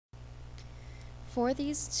For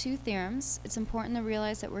these two theorems, it's important to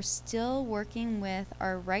realize that we're still working with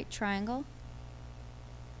our right triangle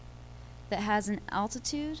that has an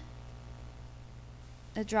altitude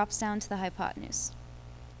that drops down to the hypotenuse.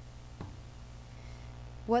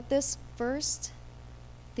 What this first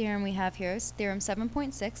theorem we have here is theorem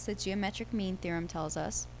 7.6, the geometric mean theorem, tells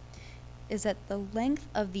us is that the length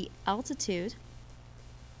of the altitude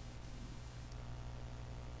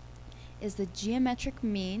is the geometric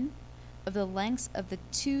mean of the lengths of the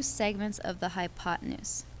two segments of the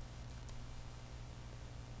hypotenuse.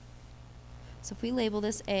 So if we label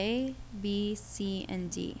this A, B, C,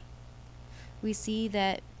 and D, we see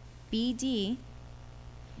that BD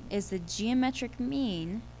is the geometric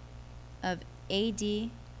mean of AD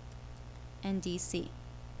and DC.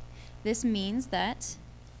 This means that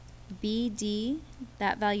BD,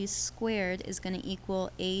 that value squared, is going to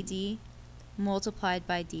equal AD multiplied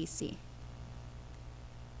by DC.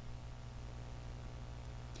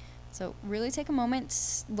 So really take a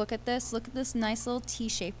moment, look at this nice little T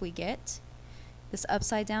shape we get. This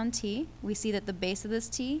upside down T, we see that the base of this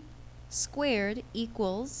T squared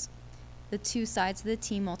equals the two sides of the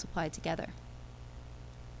T multiplied together.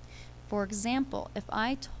 For example, if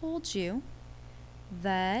I told you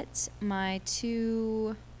that my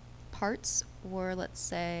two parts were, let's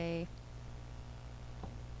say,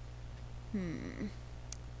 let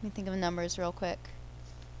me think of numbers real quick.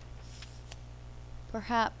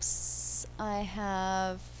 Perhaps I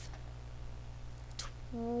have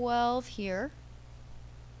 12 here,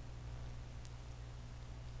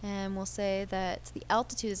 and we'll say that the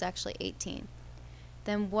altitude is actually 18.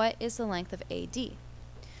 Then what is the length of AD?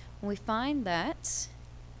 We find that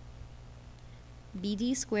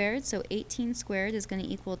BD squared, so 18 squared, is going to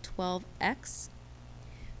equal 12x.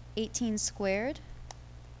 18 squared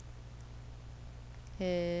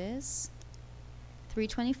is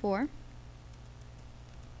 324.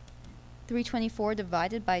 324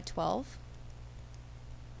 divided by 12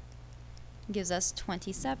 gives us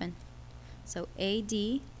 27. So AD,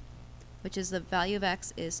 which is the value of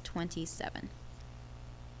x, is 27.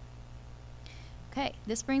 Okay,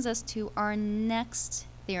 this brings us to our next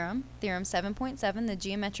theorem, theorem 7.7, the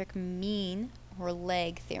geometric mean or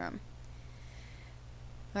leg theorem.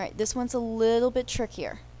 All right, this one's a little bit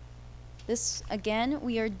trickier. This, again,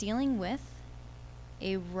 we are dealing with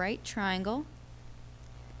a right triangle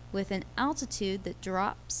with an altitude that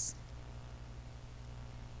drops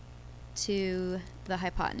to the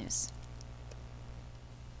hypotenuse.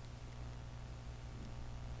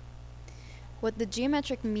 What the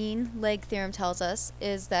geometric mean leg theorem tells us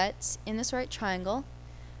is that in this right triangle,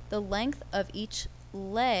 the length of each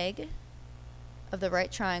leg of the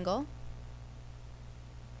right triangle,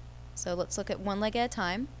 so let's look at one leg at a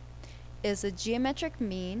time, is the geometric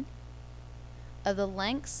mean of the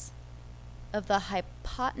lengths of the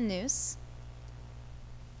hypotenuse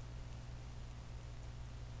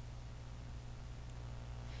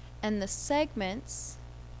and the segments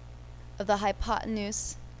of the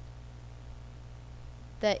hypotenuse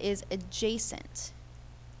that is adjacent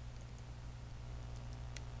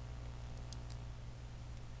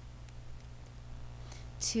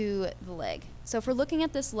to the leg. So if we're looking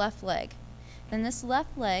at this left leg, then this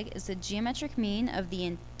left leg is the geometric mean of the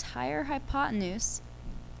entire hypotenuse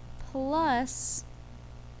plus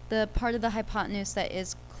the part of the hypotenuse that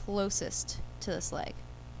is closest to this leg.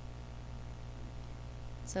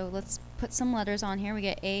 So let's put some letters on here. We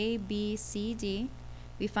get A, B, C, D.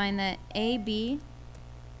 We find that AB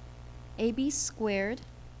squared,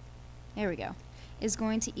 there we go, is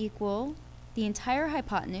going to equal the entire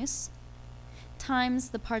hypotenuse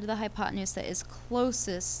times the part of the hypotenuse that is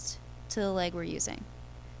closest to the leg we're using.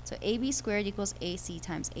 So AB squared equals AC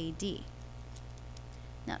times AD.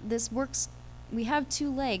 Now this works, we have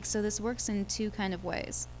two legs, so this works in two kind of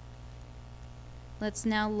ways. Let's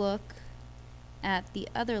now look at the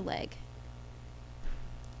other leg.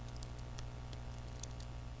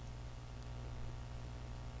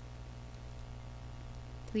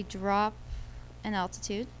 We drop an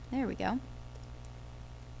altitude. There we go.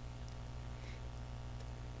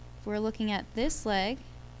 If we're looking at this leg,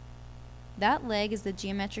 that leg is the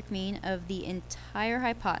geometric mean of the entire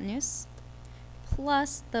hypotenuse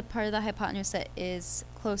plus the part of the hypotenuse that is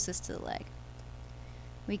closest to the leg.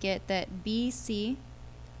 We get that BC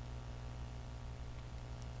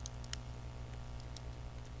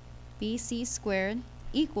squared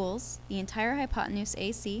equals the entire hypotenuse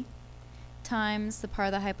AC times the part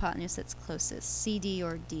of the hypotenuse that's closest, CD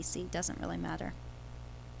or DC, doesn't really matter.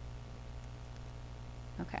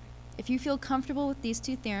 Okay, if you feel comfortable with these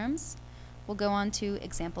two theorems, we'll go on to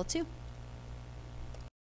example 2.